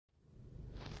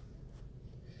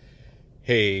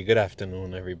Hey, good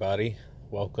afternoon, everybody.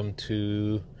 Welcome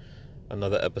to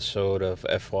another episode of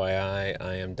FYI,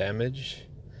 I Am Damaged.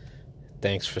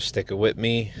 Thanks for sticking with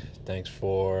me. Thanks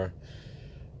for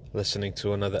listening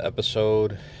to another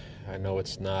episode. I know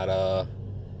it's not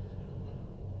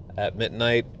at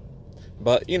midnight,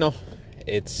 but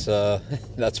it's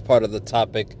that's part of the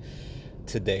topic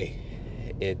today.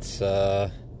 It's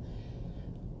I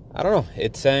don't know,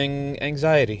 it's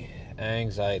anxiety.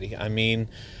 I mean,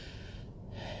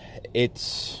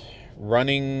 it's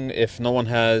running. If no one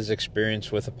has experience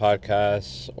with a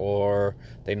podcast or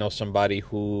they know somebody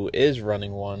who is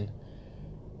running one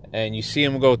and you see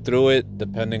them go through it,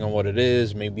 depending on what it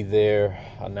is, maybe they're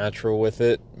a natural with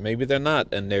it, maybe they're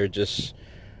not, and they're just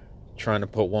trying to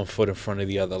put one foot in front of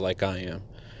the other like I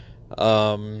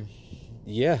am.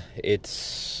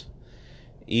 It's,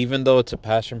 even though it's a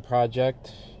passion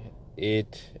project,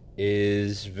 it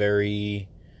is very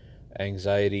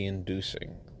anxiety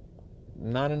inducing.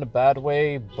 Not in a bad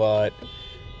way, but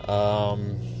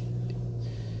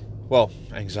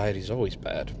anxiety is always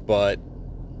bad, but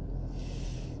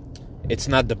it's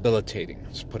not debilitating,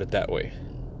 let's put it that way.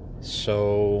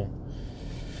 So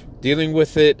dealing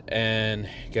with it and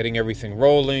getting everything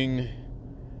rolling,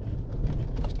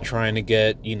 trying to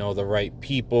get the right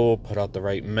people, put out the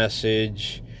right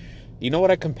message. You know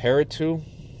what I compare it to?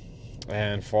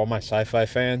 And for all my sci-fi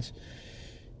fans,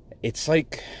 it's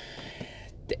like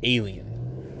the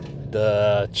alien,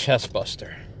 the chest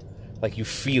buster. Like, you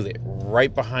feel it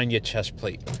right behind your chest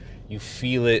plate. You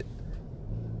feel it,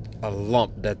 a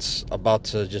lump that's about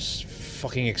to just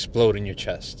fucking explode in your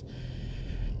chest.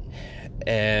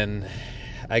 And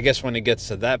I guess when it gets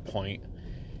to that point,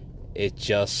 it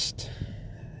just,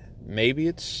 maybe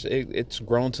it's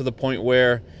grown to the point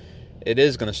where it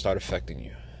is going to start affecting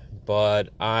you. But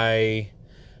I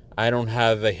don't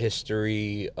have a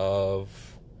history of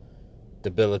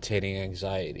debilitating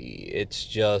anxiety. It's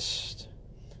just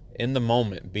in the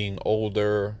moment, being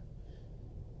older,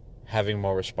 having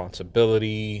more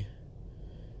responsibility,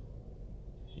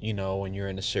 when you're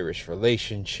in a serious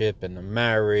relationship, in a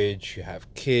marriage, you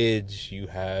have kids, you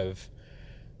have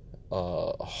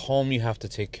a home you have to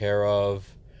take care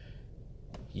of,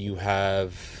 you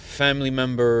have family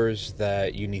members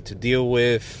that you need to deal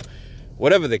with,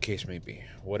 whatever the case may be,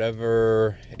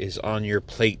 whatever is on your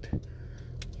plate,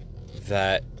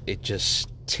 that it just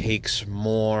takes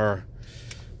more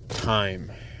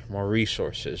time, more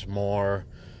resources, more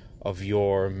of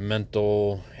your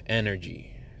mental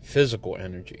energy, physical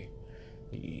energy,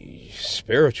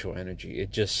 spiritual energy.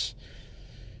 It just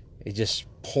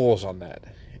pulls on that,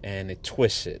 and it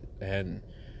twists it. And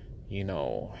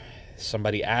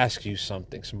somebody asks you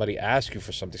something, somebody asks you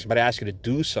for something, somebody asks you to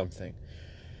do something,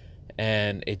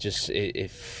 and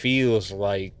it feels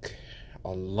like a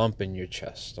lump in your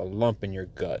chest, a lump in your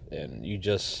gut, and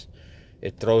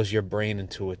it throws your brain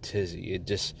into a tizzy.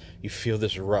 You feel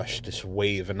this rush, this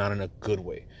wave, and not in a good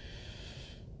way.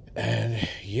 And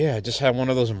I just had one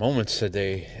of those moments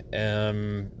today.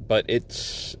 But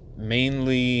it's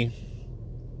mainly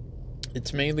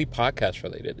podcast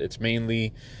related. It's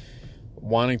mainly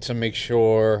wanting to make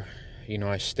sure,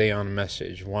 I stay on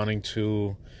message, wanting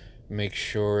to make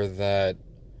sure that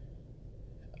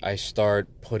I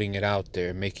start putting it out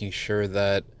there, making sure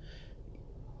that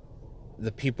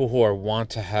the people who I want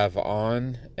to have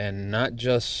on, and not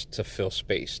just to fill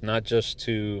space, not just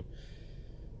to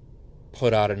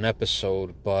put out an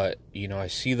episode, but I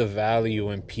see the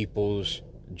value in people's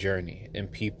journey, in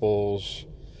people's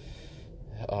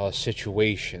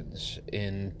situations,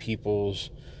 in people's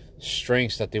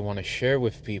strengths that they want to share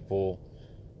with people.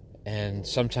 And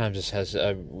sometimes this has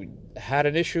had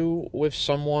an issue with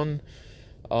someone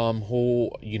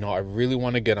who I really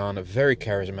want to get on, a very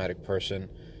charismatic person,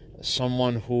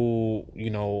 someone who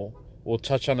will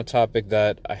touch on a topic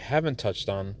that I haven't touched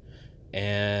on,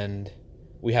 and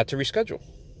we had to reschedule.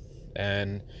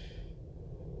 And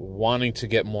wanting to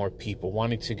get more people,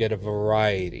 wanting to get a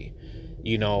variety.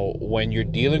 When you're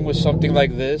dealing with something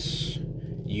like this,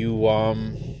 you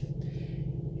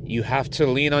have to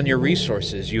lean on your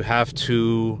resources. You have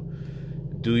to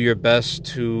do your best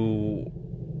to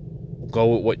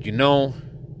go with what you know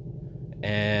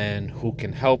and who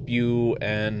can help you,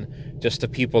 and just the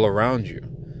people around you.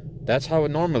 That's how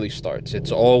it normally starts. It's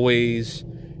always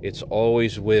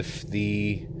with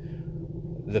the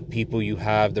people you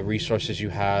have, the resources you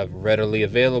have readily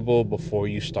available, before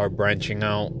you start branching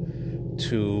out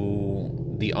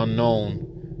to the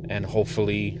unknown, and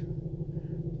hopefully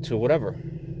to whatever.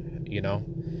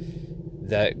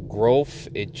 That growth,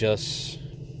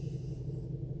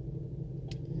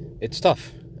 it's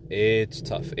tough.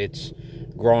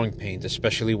 growing pains,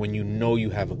 especially when you know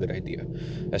you have a good idea,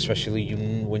 especially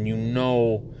when you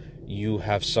know you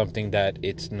have something that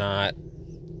it's not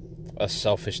a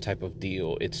selfish type of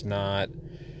deal, it's not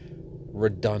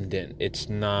redundant, it's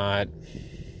not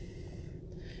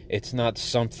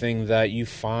something that you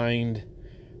find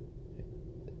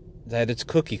that it's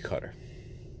cookie cutter,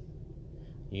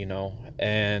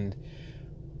 and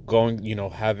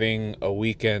going, having a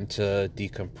weekend to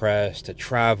decompress, to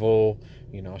travel,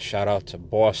 shout out to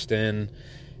Boston,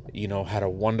 had a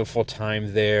wonderful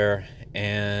time there,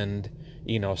 and,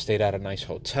 stayed at a nice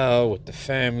hotel with the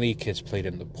family, kids played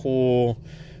in the pool,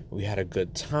 we had a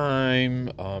good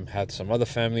time, had some other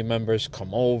family members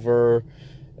come over,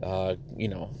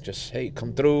 just, hey,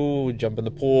 come through, jump in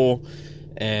the pool,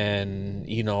 and,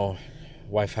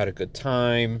 wife had a good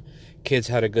time, kids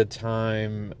had a good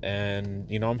time, and,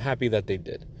 I'm happy that they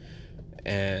did.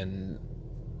 And,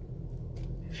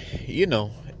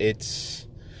 it's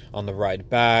on the ride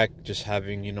back, just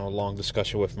having, a long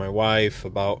discussion with my wife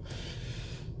about,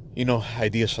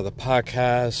 ideas for the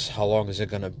podcast, how long is it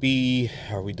going to be,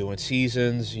 are we doing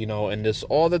seasons, and this,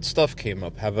 all that stuff came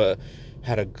up. Had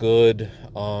a good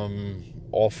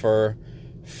offer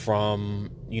from,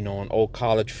 an old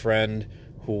college friend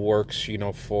who works,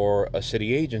 for a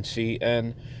city agency,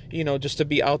 and, just to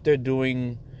be out there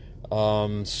doing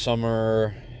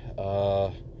summer,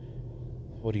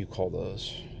 what do you call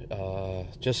those?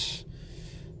 Just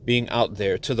being out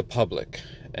there to the public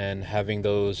and having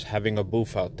a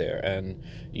booth out there and,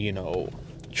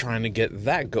 trying to get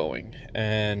that going,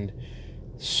 and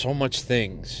so much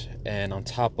things, and on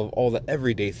top of all the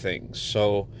everyday things.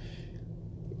 So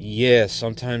yeah,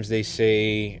 sometimes they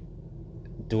say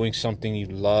doing something you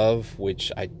love,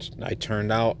 which I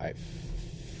turned out, I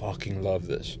fucking love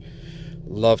this.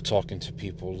 Love talking to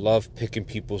people, love picking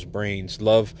people's brains,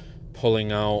 love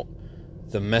pulling out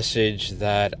the message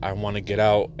that I want to get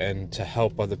out and to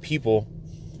help other people.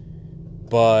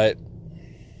 But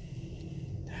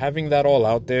having that all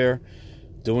out there,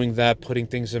 doing that, putting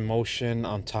things in motion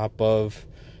on top of,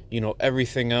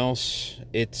 everything else,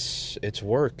 it's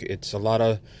work. It's a lot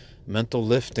of mental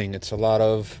lifting. It's a lot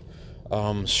of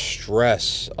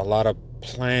stress, a lot of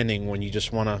planning when you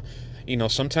just want to,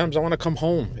 sometimes I want to come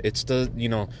home. It's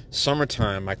the,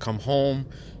 summertime. I come home.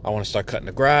 I want to start cutting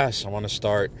the grass. I want to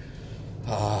start,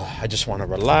 I just want to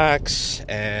relax.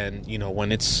 And,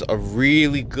 when it's a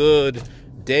really good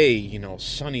day,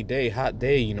 sunny day, hot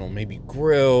day, maybe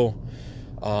grill,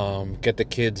 get the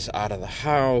kids out of the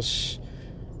house,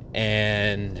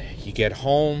 and you get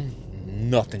home,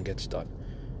 nothing gets done.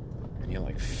 And you're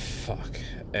like, fuck.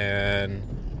 And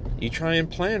you try and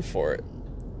plan for it.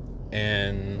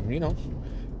 And,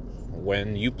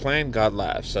 when you plan, God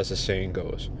laughs, as the saying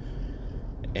goes.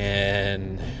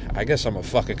 And I guess I'm a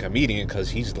fucking comedian because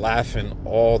he's laughing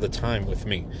all the time with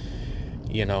me,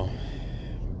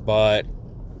 But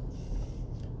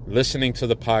listening to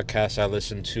the podcast I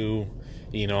listen to,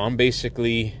 I'm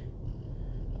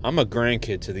a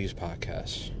grandkid to these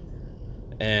podcasts.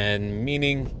 And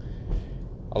meaning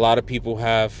a lot of people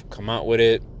have come out with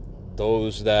it,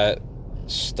 those that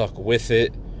stuck with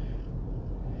it,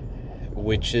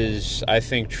 which is, I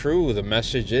think, true. The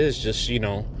message is just,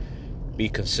 be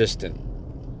consistent.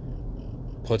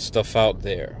 Put stuff out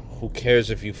there. Who cares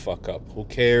if you fuck up? Who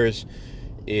cares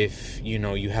if,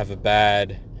 you have a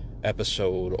bad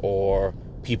episode, or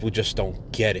people just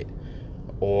don't get it,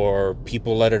 or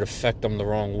people let it affect them the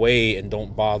wrong way and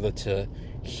don't bother to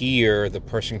hear the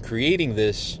person creating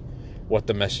this, what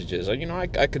the message is.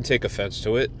 I can take offense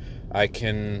to it. I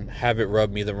can have it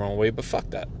rub me the wrong way, but fuck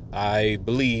that. I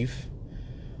believe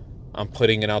I'm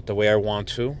putting it out the way I want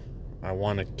to. I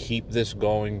want to keep this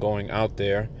going out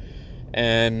there.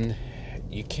 And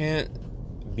you can't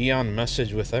be on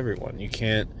message with everyone. You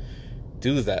can't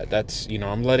do that. That's,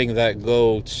 I'm letting that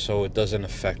go so it doesn't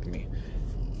affect me.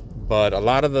 But a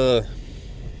lot of the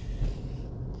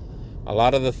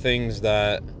things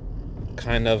that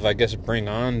kind of, I guess, bring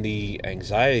on the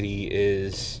anxiety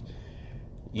is,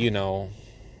 I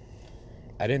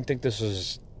didn't think this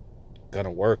was going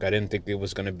to work. I didn't think it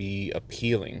was going to be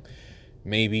appealing.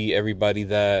 Maybe everybody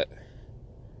that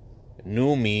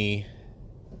knew me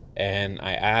and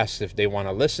I asked if they want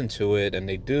to listen to it, and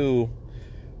they do,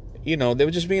 they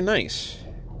were just being nice.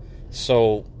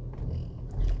 So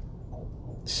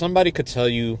somebody could tell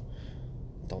you,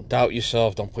 don't doubt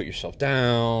yourself, don't put yourself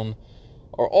down,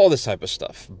 or all this type of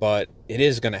stuff. But it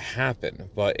is going to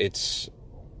happen.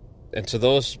 And to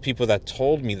those people that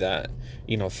told me that,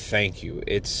 thank you.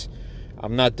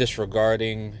 I'm not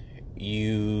disregarding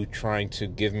you trying to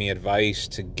give me advice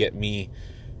to get me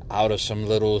out of some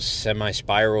little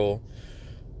semi-spiral,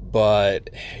 But,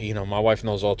 my wife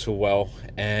knows all too well,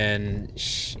 and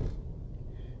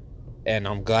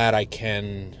I'm glad I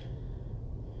can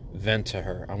vent to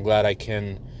her. I'm glad I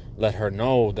can let her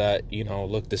know that,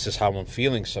 look, this is how I'm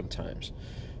feeling sometimes.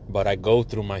 But I go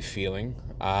through my feeling,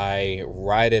 I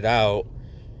write it out,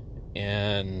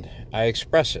 and I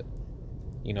express it.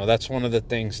 That's one of the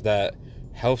things that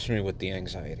helps me with the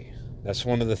anxiety. That's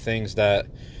one of the things that,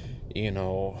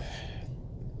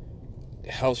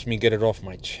 helps me get it off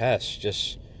my chest.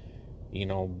 Just,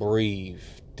 breathe,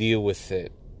 deal with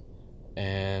it,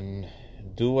 and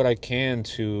do what I can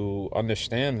to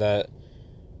understand that,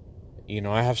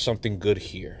 I have something good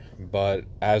here. But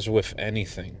as with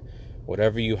anything,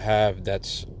 whatever you have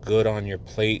that's good on your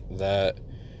plate that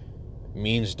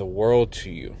means the world to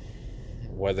you,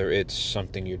 whether it's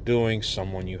something you're doing,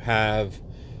 someone you have,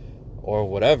 or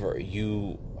whatever,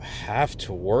 you have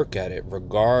to work at it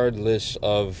regardless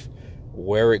of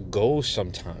where it goes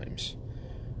sometimes.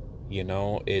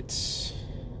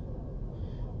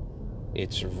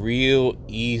 It's real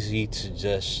easy to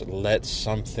just let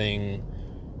something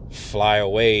fly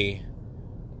away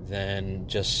than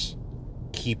just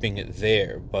keeping it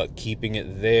there, but keeping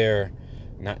it there,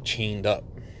 not chained up.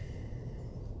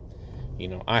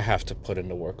 I have to put in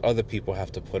the work. Other people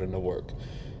have to put in the work.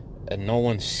 And no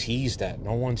one sees that.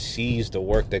 No one sees the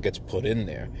work that gets put in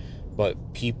there.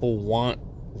 But people want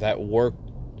that work,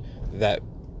 that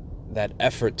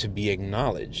effort to be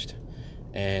acknowledged.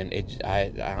 And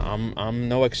I'm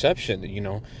no exception.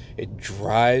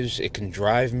 It can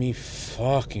drive me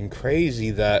fucking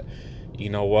crazy that,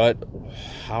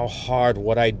 how hard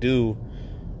what I do,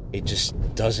 it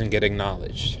just doesn't get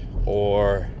acknowledged,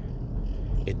 or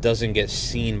it doesn't get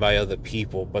seen by other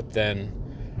people. But then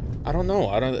I don't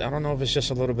know if it's just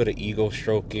a little bit of ego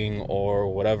stroking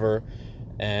or whatever,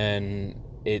 and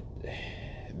it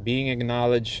being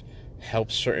acknowledged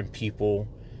helps certain people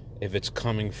if it's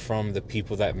coming from the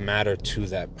people that matter to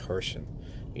that person.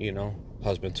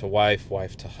 Husband to wife,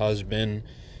 wife to husband,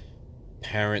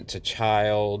 parent to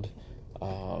child,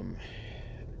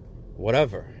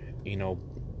 whatever,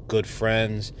 good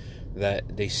friends,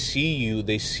 that they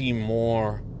see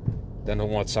more than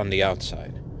what's on the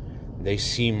outside. They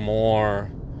see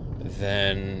more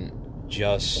than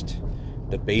just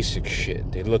the basic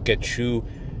shit. They look at you,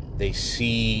 they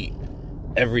see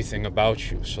everything about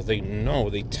you. So they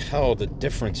tell the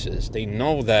differences. They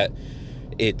know that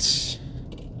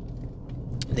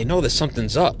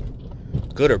something's up,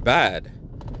 good or bad.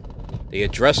 They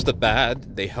address the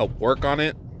bad, they help work on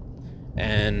it,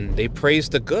 and they praise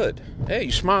the good. Hey,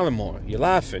 you're smiling more, you're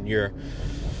laughing, you're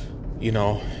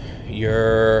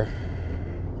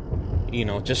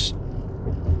just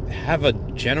have a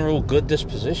general good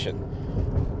disposition.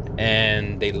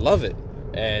 And they love it,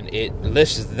 and it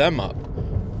lifts them up,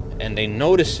 and they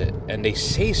notice it, and they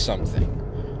say something.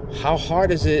 How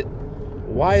hard is it?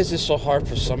 Why is it so hard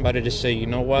for somebody to say, you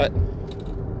know what?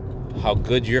 How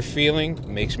good you're feeling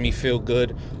makes me feel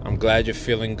good. I'm glad you're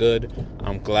feeling good.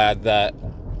 I'm glad that,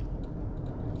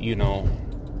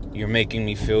 you're making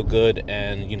me feel good,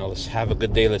 and, let's have a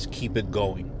good day. Let's keep it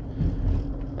going.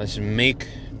 Let's make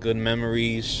good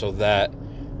memories so that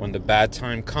when the bad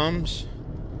time comes,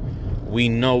 we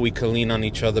know we can lean on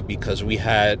each other because we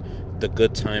had the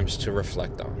good times to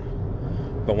reflect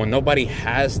on. But when nobody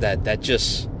has that,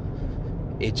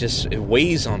 it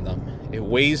weighs on them. It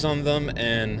weighs on them,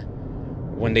 and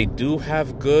when they do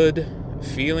have good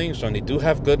feelings, when they do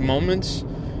have good moments,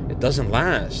 it doesn't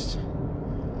last.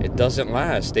 It doesn't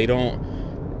last. They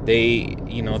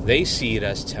see it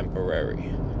as temporary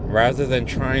rather than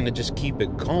trying to just keep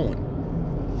it going.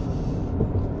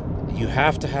 You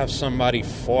have to have somebody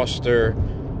foster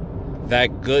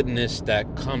that goodness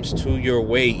that comes to your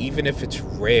way, even if it's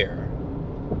rare.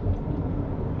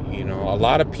 A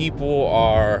lot of people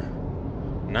are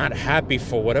not happy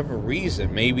for whatever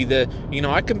reason. Maybe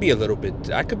I could be a little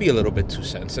bit too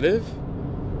sensitive,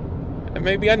 and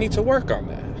maybe I need to work on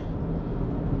that.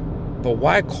 But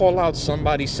why call out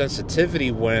somebody's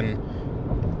sensitivity when,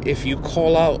 if you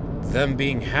call out them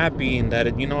being happy and that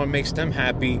it makes them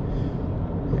happy,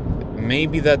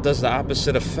 maybe that does the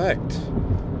opposite effect.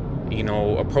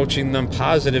 Approaching them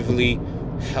positively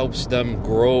helps them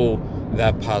grow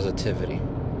that positivity,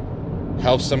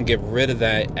 helps them get rid of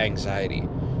that anxiety,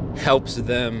 helps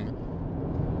them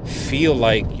feel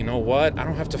like, I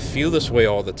don't have to feel this way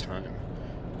all the time.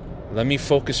 Let me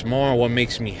focus more on what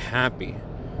makes me happy,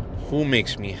 who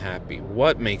makes me happy,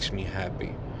 what makes me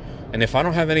happy. And if I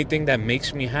don't have anything that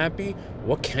makes me happy,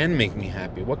 what can make me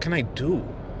happy? What can I do?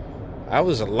 There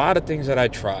was a lot of things that I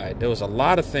tried. There was a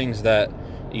lot of things that,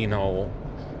 it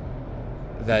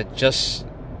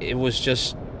was just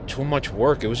too much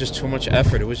work. It was just too much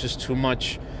effort. It was just too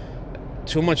much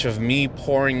of me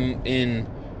pouring in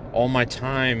all my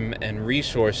time and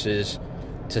resources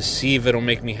to see if it'll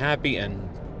make me happy, and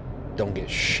don't get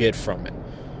shit from it.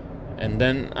 And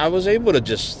then I was able to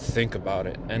just think about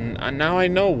it, and now I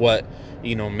know what,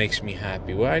 makes me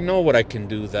happy. Well, I know what I can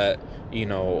do that,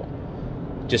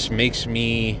 just makes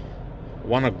me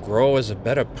want to grow as a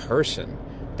better person,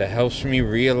 that helps me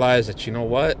realize that,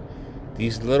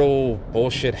 these little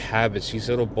bullshit habits, these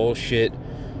little bullshit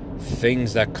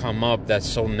things that come up that's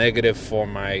so negative for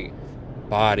my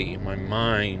body, my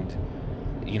mind,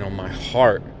 my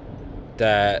heart,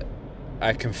 that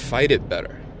I can fight it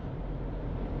better.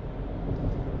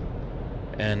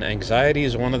 And anxiety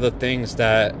is one of the things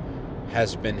that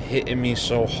has been hitting me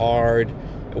so hard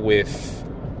with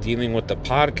dealing with the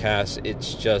podcast.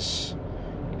 It's just,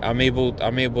 I'm able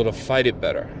to fight it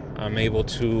better. I'm able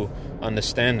to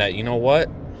understand that,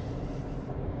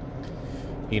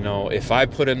 if I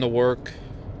put in the work,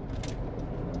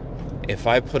 if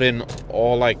I put in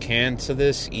all I can to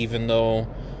this, even though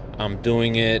I'm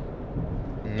doing it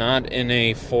not in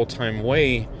a full-time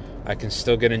way, I can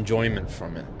still get enjoyment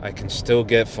from it. I can still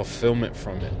get fulfillment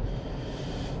from it.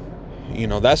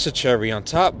 That's a cherry on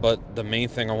top, but the main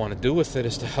thing I want to do with it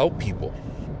is to help people.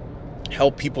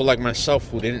 Help people like myself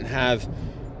who didn't have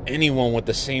anyone with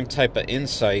the same type of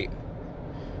insight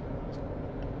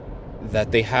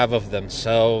that they have of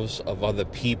themselves, of other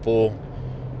people.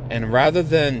 And rather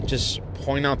than just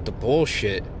point out the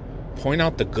bullshit, point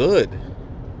out the good.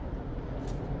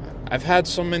 I've had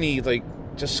so many,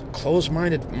 just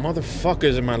closed-minded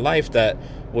motherfuckers in my life that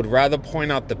would rather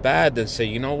point out the bad than say,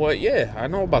 yeah, I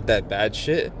know about that bad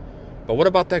shit, but what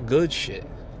about that good shit?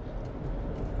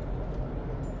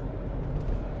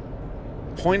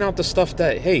 Point out the stuff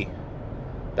that, hey,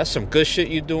 that's some good shit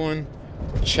you're doing.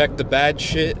 Check the bad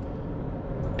shit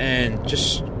and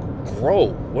just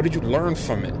grow. What did you learn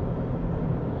from it?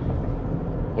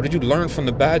 What did you learn from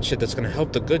the bad shit that's going to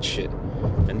help the good shit?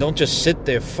 And don't just sit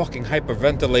there fucking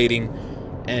hyperventilating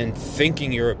and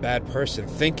thinking you're a bad person,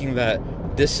 thinking that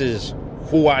this is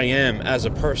who I am as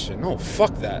a person. No,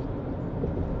 fuck that.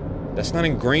 That's not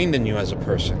ingrained in you as a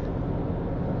person.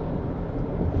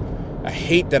 I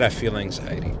hate that I feel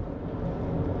anxiety,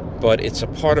 but it's a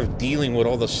part of dealing with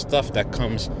all the stuff that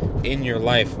comes in your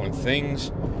life. When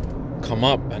things come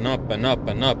up and up and up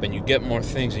and up, and you get more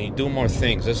things and you do more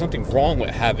things, there's nothing wrong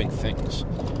with having things,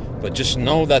 but just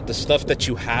know that the stuff that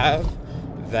you have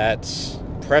that's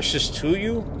precious to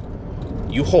you,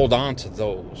 you hold on to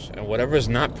those, and whatever is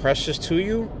not precious to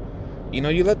you,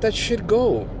 you let that shit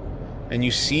go. And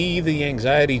you see the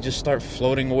anxiety just start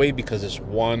floating away because it's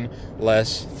one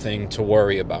less thing to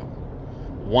worry about.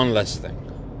 One less thing.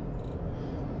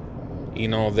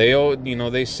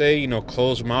 They say,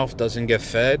 closed mouth doesn't get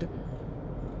fed.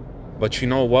 But you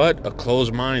know what? A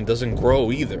closed mind doesn't grow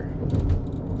either.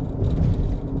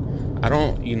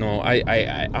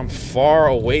 I'm far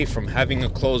away from having a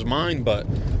closed mind, but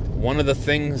one of the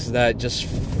things that just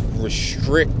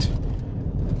restrict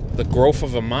the growth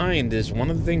of a mind is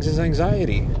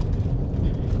anxiety.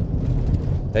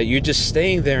 That you're just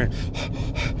staying there,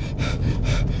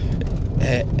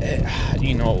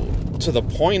 to the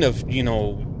point of,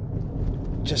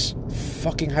 just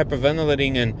fucking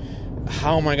hyperventilating and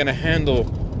how am I going to handle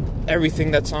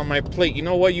everything that's on my plate? You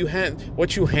know what you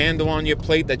handle on your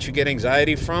plate that you get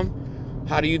anxiety from?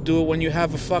 How do you do it when you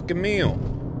have a fucking meal?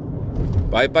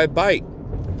 Bite by bite.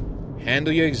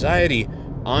 Handle your anxiety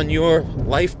on your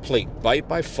life plate, bite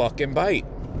by fucking bite.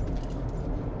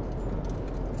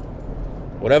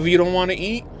 Whatever you don't want to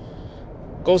eat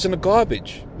goes in the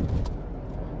garbage.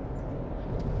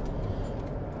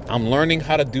 I'm learning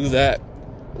how to do that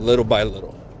little by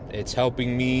little. It's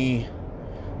helping me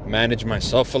manage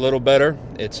myself a little better.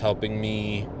 It's helping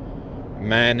me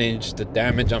manage the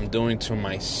damage I'm doing to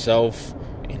myself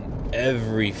in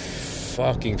every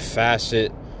fucking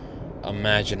facet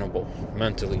imaginable,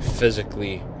 mentally,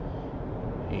 physically,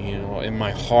 in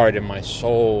my heart, in my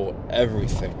soul,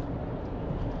 everything.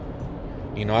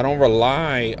 I don't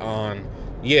rely on,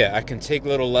 I can take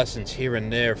little lessons here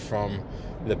and there from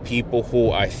the people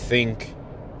who I think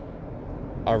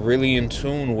are really in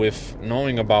tune with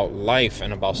knowing about life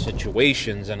and about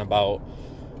situations and about,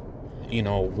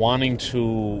 wanting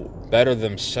to better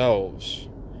themselves.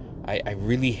 I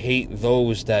really hate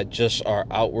those that just are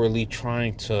outwardly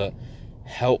trying to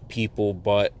help people,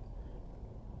 but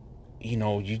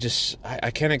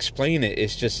I can't explain it.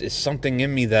 It's something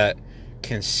in me that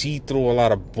can see through a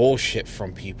lot of bullshit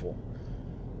from people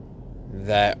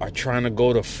that are trying to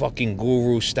go to fucking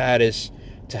guru status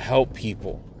to help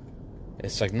people.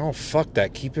 It's like, no, fuck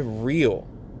that. Keep it real.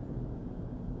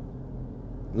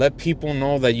 Let people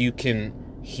know that you can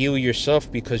heal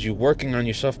yourself because you're working on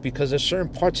yourself, because there's certain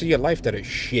parts of your life that are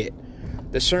shit.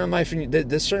 There's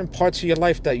certain parts of your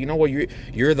life that, you know what,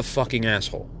 you're the fucking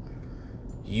asshole.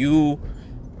 You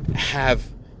have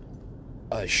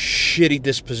a shitty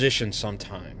disposition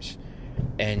sometimes.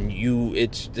 And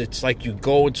it's like you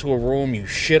go into a room, you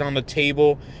shit on the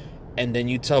table, and then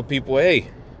you tell people, hey,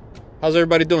 how's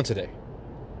everybody doing today?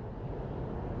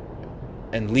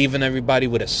 And leaving everybody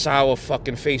with a sour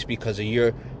fucking face because of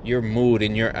your mood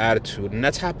and your attitude. And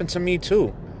that's happened to me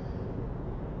too.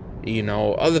 You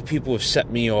know, other people have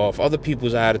set me off, other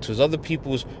people's attitudes, other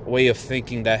people's way of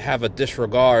thinking that have a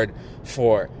disregard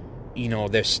for, you know,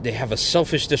 they have a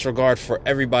selfish disregard for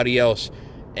everybody else,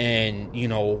 and, you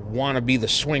know, want to be the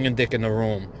swinging dick in the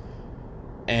room.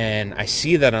 And I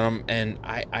see that, and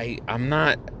I'm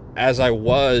not as I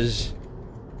was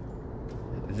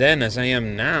then as I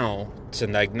am now. So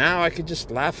like now I could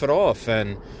just laugh it off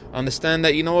and understand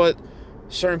that, you know what,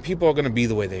 certain people are going to be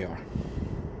the way they are.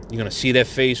 You're going to see their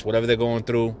face, whatever they're going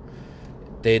through,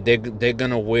 they're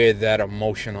going to wear that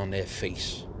emotion on their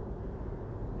face.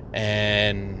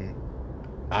 And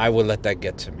I would let that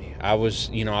get to me. I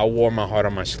wore my heart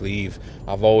on my sleeve.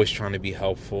 I've always trying to be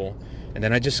helpful. And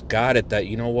then I just got it that,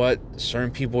 you know what,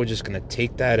 certain people are just going to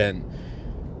take that and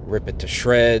rip it to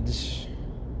shreds.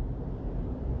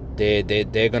 They're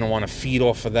going to want to feed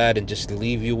off of that and just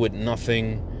leave you with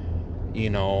nothing, you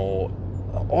know,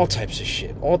 all types of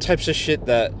shit. All types of shit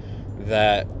that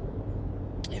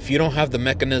if you don't have the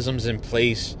mechanisms in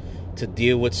place to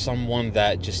deal with someone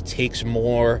that just takes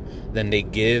more than they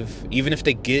give, even if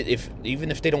they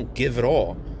don't give at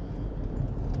all,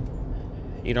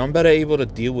 you know, I'm better able to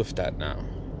deal with that now.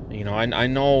 You know, I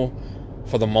know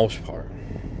for the most part,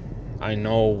 I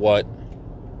know what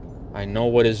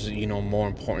is, you know, more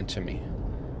important to me.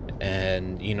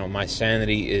 And, you know, my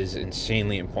sanity is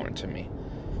insanely important to me,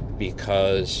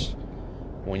 because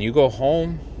when you go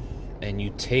home and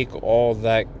you take all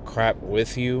that crap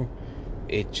with you,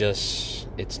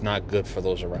 it's not good for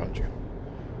those around you.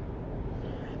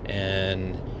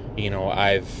 And, you know,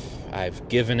 I've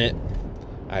given it,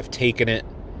 I've taken it,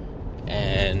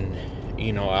 and,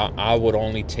 you know, I would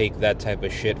only take that type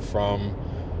of shit from,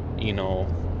 you know,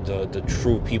 the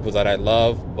true people that I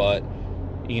love. But,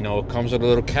 you know, it comes with a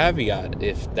little caveat.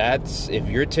 If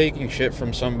you're taking shit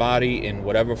from somebody in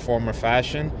whatever form or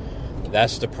fashion,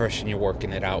 that's the person you're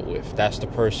working it out with. That's the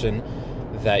person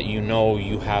that, you know,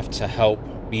 you have to help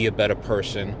be a better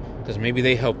person, because maybe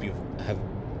they help you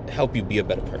be a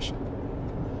better person.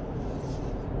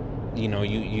 You know,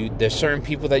 there's certain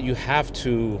people that you have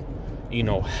to, you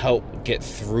know, help get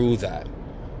through that.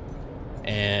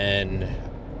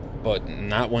 But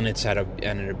not when it's at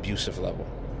an abusive level.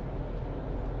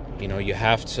 You know, you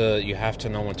have to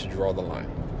know when to draw the line.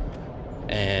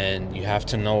 And you have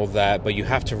to know that, but you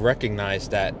have to recognize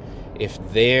that if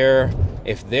they're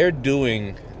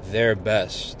doing their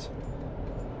best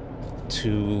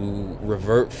to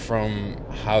revert from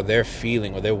how they're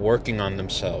feeling, or they're working on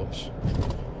themselves,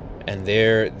 and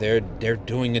they're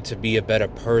doing it to be a better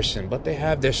person, but they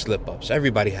have their slip-ups.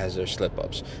 Everybody has their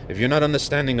slip-ups. If you're not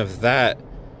understanding of that,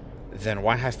 then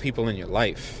why have people in your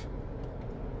life?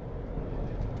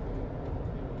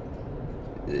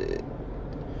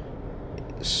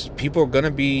 People are going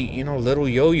to be, you know, little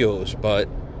yo-yos, but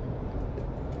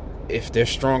if they're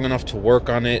strong enough to work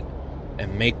on it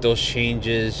and make those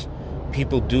changes,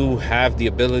 people do have the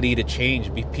ability to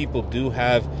change. People do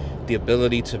have the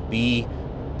ability to be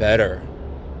better.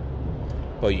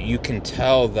 But you can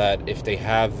tell that if they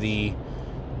have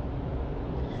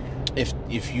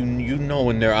if you know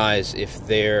in their eyes, if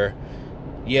they're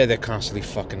constantly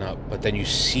fucking up, but then you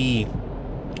see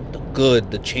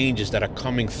the changes that are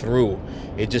coming through.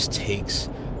 It just takes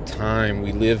time.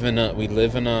 We live in a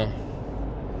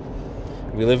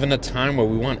time where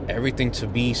we want everything to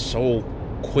be so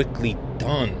quickly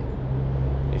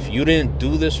done. If you didn't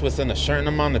do this within a certain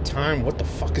amount of time, what the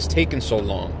fuck is taking so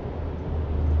long?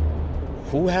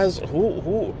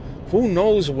 Who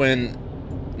knows when?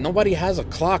 Nobody has a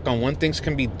clock on when things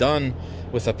can be done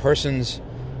with a person's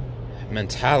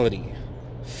mentality,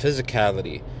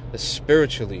 physicality,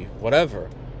 spiritually, whatever.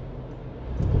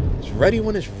 It's ready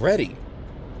when it's ready.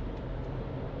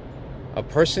 A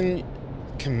person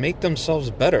can make themselves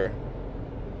better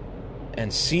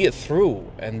and see it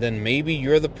through, and then maybe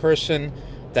you're the person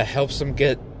that helps them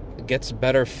gets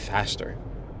better faster.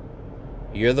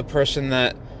 You're the person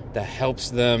that helps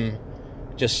them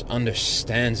just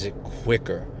understands it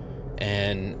quicker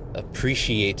and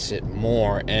appreciates it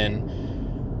more,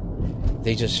 and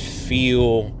they just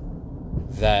feel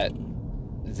that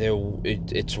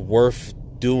it's worth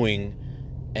doing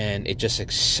and it just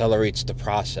accelerates the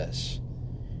process.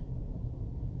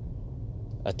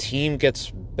 A team gets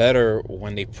better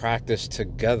when they practice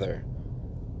together,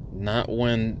 not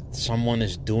when someone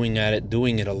is doing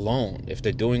it alone. If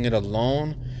they're doing it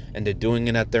alone and they're doing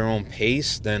it at their own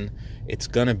pace, then it's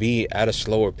gonna be at a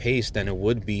slower pace than it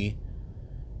would be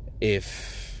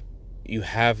if you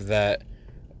have that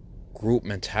group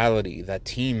mentality, that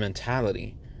team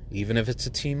mentality, even if it's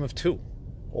a team of 2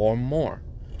 or more.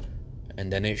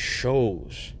 And then it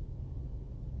shows.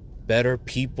 Better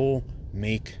people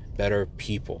make better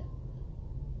people.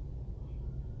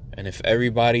 And if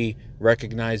everybody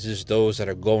recognizes those that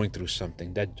are going through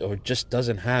something, that or just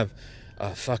doesn't have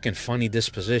a fucking funny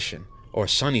disposition or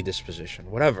sunny disposition,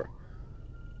 whatever,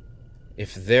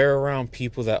 if they're around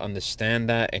people that understand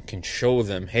that and can show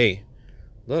them, hey,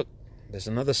 look, there's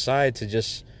another side to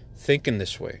just thinking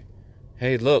this way.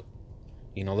 Hey, look,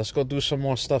 let's go do some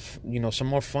more stuff, some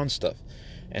more fun stuff.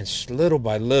 And little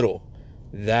by little,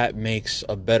 that makes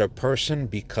a better person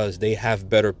because they have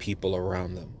better people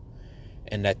around them.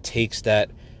 And that takes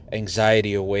that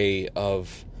anxiety away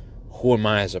of, who am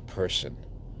I as a person?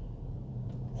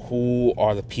 Who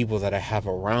are the people that I have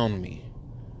around me?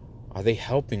 Are they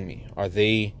helping me?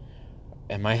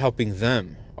 Am I helping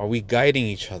them? Are we guiding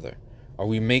each other? Are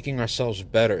we making ourselves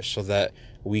better so that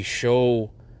we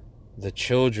show the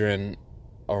children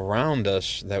around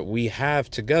us that we have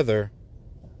together,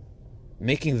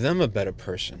 making them a better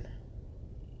person?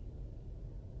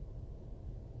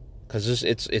 Because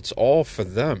it's all for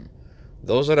them.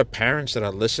 Those are the parents that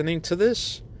are listening to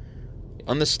this.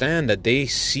 Understand that they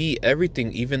see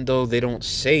everything even though they don't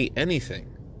say anything.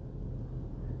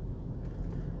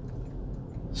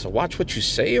 So watch what you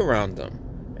say around them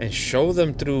and show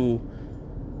them through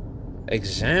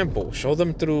example. Show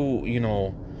them through,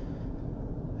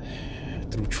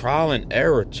 through trial and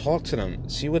error. Talk to them.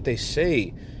 See what they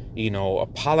say.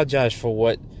 Apologize for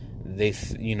what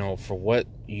for what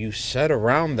you said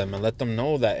around them, and let them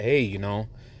know that, hey,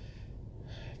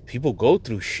 people go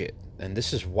through shit, and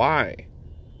this is why.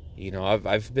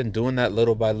 I've been doing that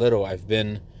little by little. I've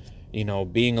been,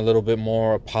 being a little bit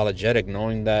more apologetic,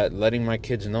 knowing that, letting my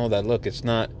kids know that, look, it's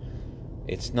not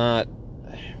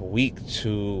weak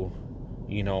to,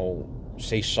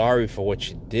 say sorry for what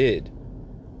you did,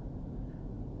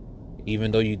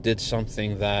 even though you did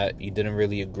something that you didn't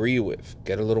really agree with.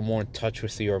 Get a little more in touch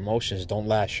with your emotions. Don't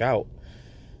lash out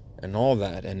and all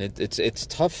that. And it's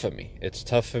tough for me. It's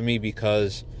tough for me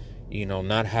because,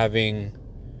 not having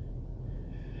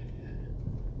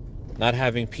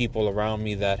people around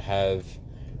me that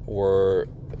were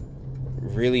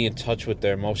really in touch with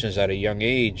their emotions at a young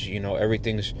age.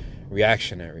 Everything's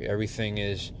reactionary. Everything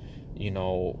is, you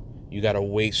gotta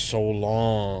wait so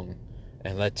long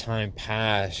and let time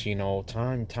pass.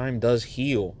 Time does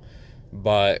heal,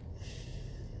 but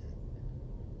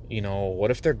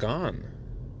what if they're gone?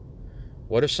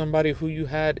 What if somebody who you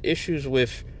had issues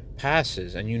with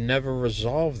passes and you never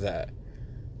resolve that?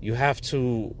 You have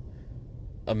to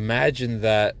imagine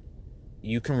that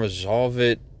you can resolve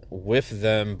it with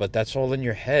them, but that's all in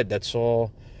your head. That's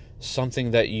all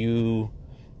something that you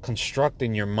construct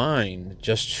in your mind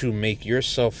just to make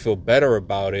yourself feel better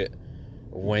about it,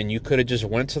 when you could have just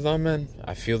went to them and,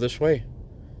 I feel this way.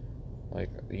 Like,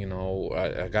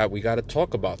 we got to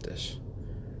talk about this.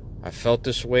 I felt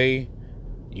this way.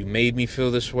 You made me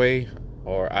feel this way,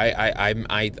 or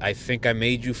I think I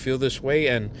made you feel this way,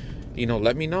 and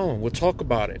let me know. We'll talk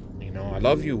about it. I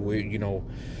love you.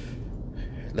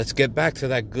 Let's get back to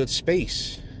that good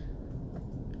space.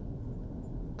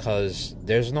 Because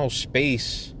there's no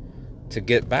space to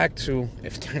get back to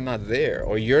if they're not there,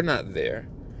 or you're not there.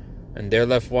 And they're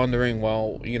left wondering,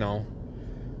 well,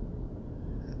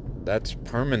 that's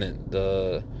permanent.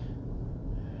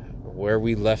 Where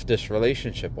we left this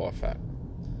relationship off at.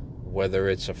 Whether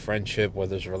it's a friendship,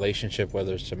 whether it's a relationship,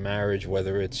 whether it's a marriage,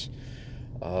 whether it's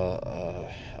a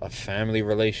family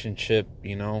relationship,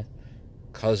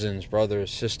 cousins, brothers,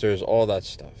 sisters, all that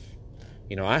stuff.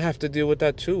 I have to deal with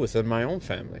that too within my own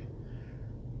family.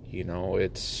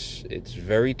 It's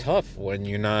very tough when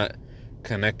you're not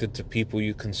connected to people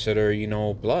you consider,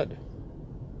 blood.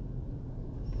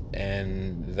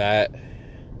 And that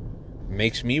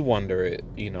makes me wonder it,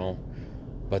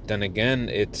 But then again,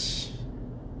 it's,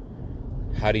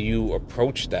 how do you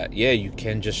approach that? Yeah, you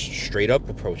can just straight up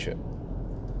approach it.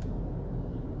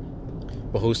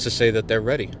 But who's to say that they're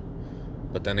ready?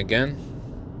 But then again,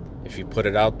 if you put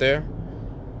it out there,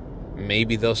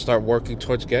 maybe they'll start working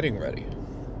towards getting ready.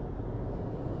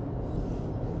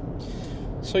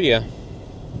 So yeah,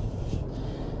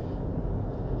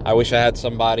 I wish I had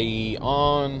somebody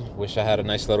on. Wish I had a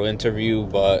nice little interview,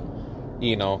 but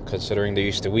considering the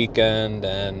Easter weekend,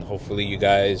 and hopefully you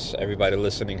guys, everybody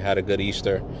listening, had a good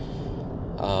Easter.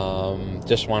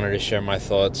 Just wanted to share my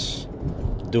thoughts,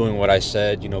 doing what I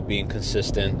said, being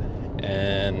consistent,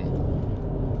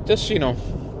 and just,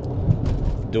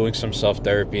 doing some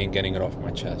self-therapy and getting it off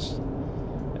my chest.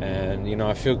 And,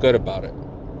 I feel good about it.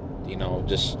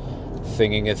 Just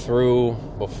thinking it through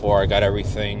before I got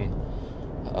everything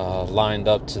lined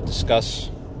up to discuss.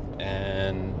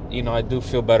 And, I do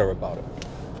feel better about it.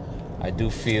 I do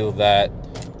feel that,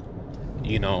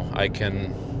 I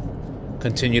can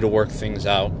continue to work things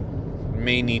out.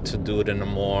 May need to do it in a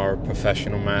more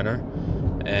professional manner.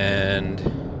 And,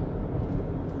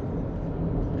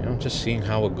 just seeing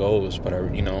how it goes. But, I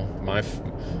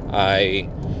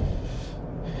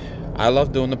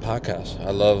love doing the podcast. I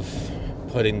love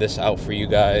putting this out for you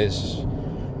guys.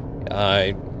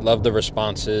 I love the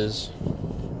responses.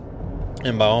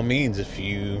 And by all means, if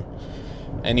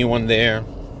anyone there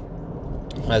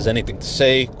has anything to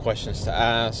say, questions to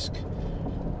ask,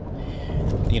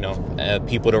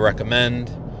 people to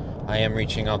recommend, I am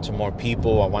reaching out to more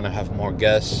people. I want to have more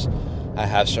guests. I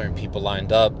have certain people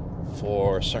lined up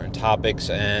for certain topics,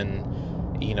 and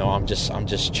I'm just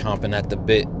chomping at the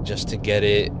bit just to get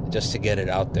it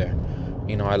out there.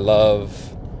 I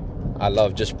love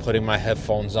just putting my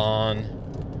headphones on,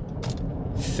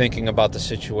 thinking about the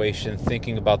situation,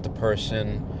 thinking about the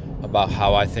person, about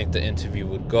how I think the interview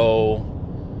would go,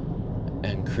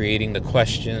 and creating the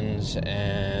questions,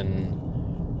 and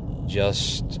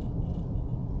just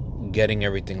getting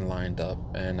everything lined up.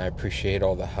 And I appreciate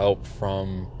all the help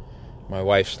from my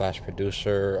wife /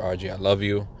 producer, RJ. I love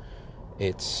you.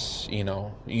 It's,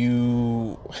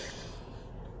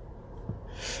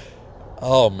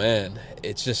 oh man,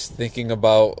 it's just thinking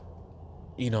about,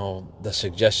 the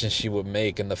suggestions she would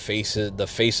make, and the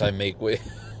face I make with,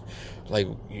 like,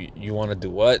 you want to do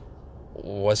what?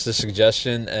 What's the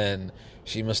suggestion? And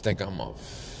she must think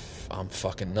I'm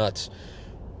fucking nuts.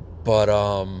 But,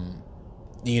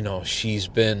 she's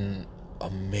been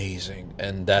amazing,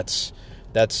 and that's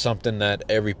something that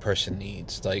every person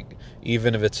needs. Like,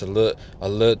 even if it's a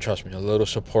little, trust me, a little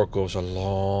support goes a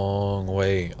long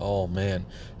way. Oh man,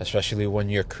 especially when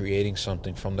you're creating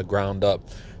something from the ground up,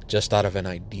 just out of an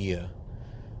idea.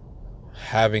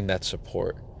 Having that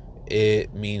support,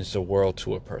 it means the world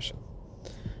to a person,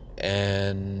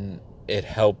 and it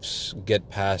helps get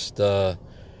past the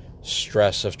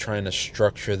stress of trying to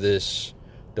structure this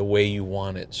the way you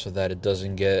want it, so that it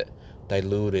doesn't get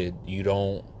diluted. You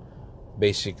don't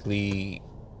basically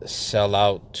sell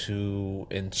out to,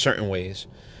 in certain ways,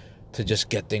 to just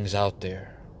get things out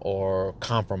there, or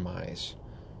compromise.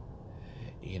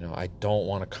 I don't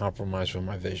want to compromise with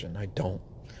my vision. I don't.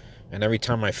 And every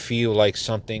time I feel like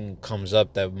something comes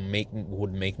up that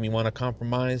would make me want to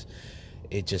compromise,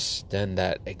 then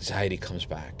that anxiety comes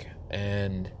back.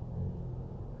 And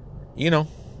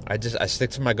I stick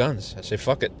to my guns. I say,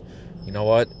 fuck it. You know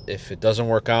what? If it doesn't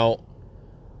work out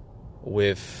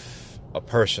with a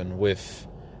person, with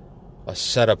a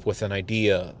setup, with an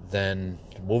idea, then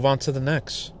move on to the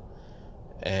next.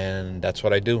 And that's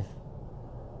what I do.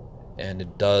 And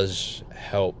it does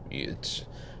help. It's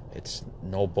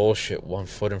no bullshit. One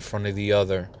foot in front of the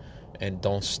other. And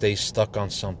don't stay stuck on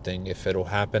something. If it'll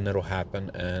happen, it'll happen.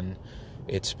 And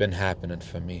it's been happening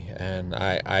for me. And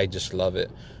I just love it.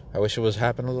 I wish it was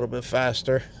happening a little bit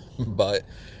faster. But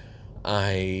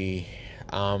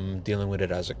I'm dealing with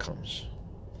it as it comes.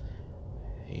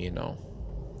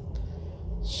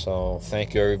 So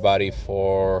thank you everybody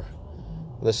for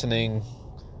listening,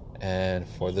 and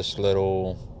for this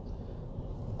little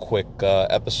quick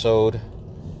episode.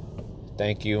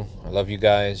 Thank you. I love you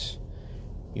guys.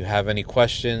 You have any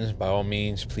questions, by all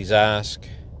means, please ask.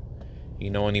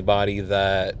 Anybody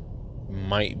that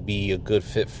might be a good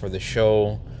fit for the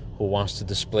show, who wants to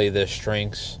display their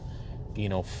strengths, to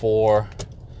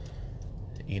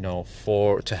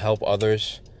help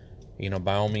others,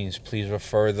 by all means, please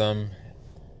refer them,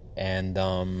 and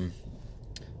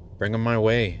bring them my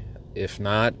way. If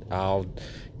not,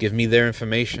 give me their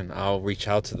information. I'll reach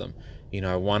out to them.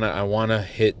 I wanna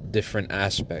hit different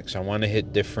aspects. I wanna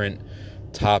hit different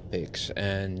topics.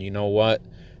 And you know what?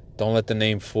 Don't let the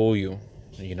name fool you.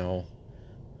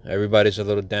 Everybody's a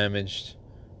little damaged,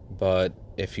 but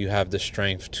if you have the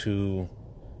strength to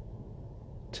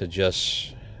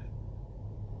just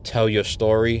tell your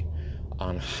story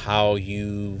on how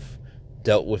you've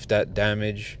dealt with that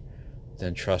damage,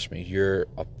 then trust me, you're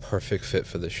a perfect fit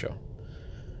for this show.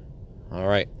 All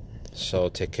right. So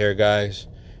take care, guys.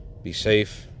 Be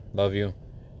safe. Love you.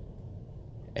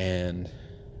 And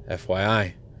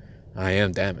FYI, I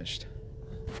am damaged.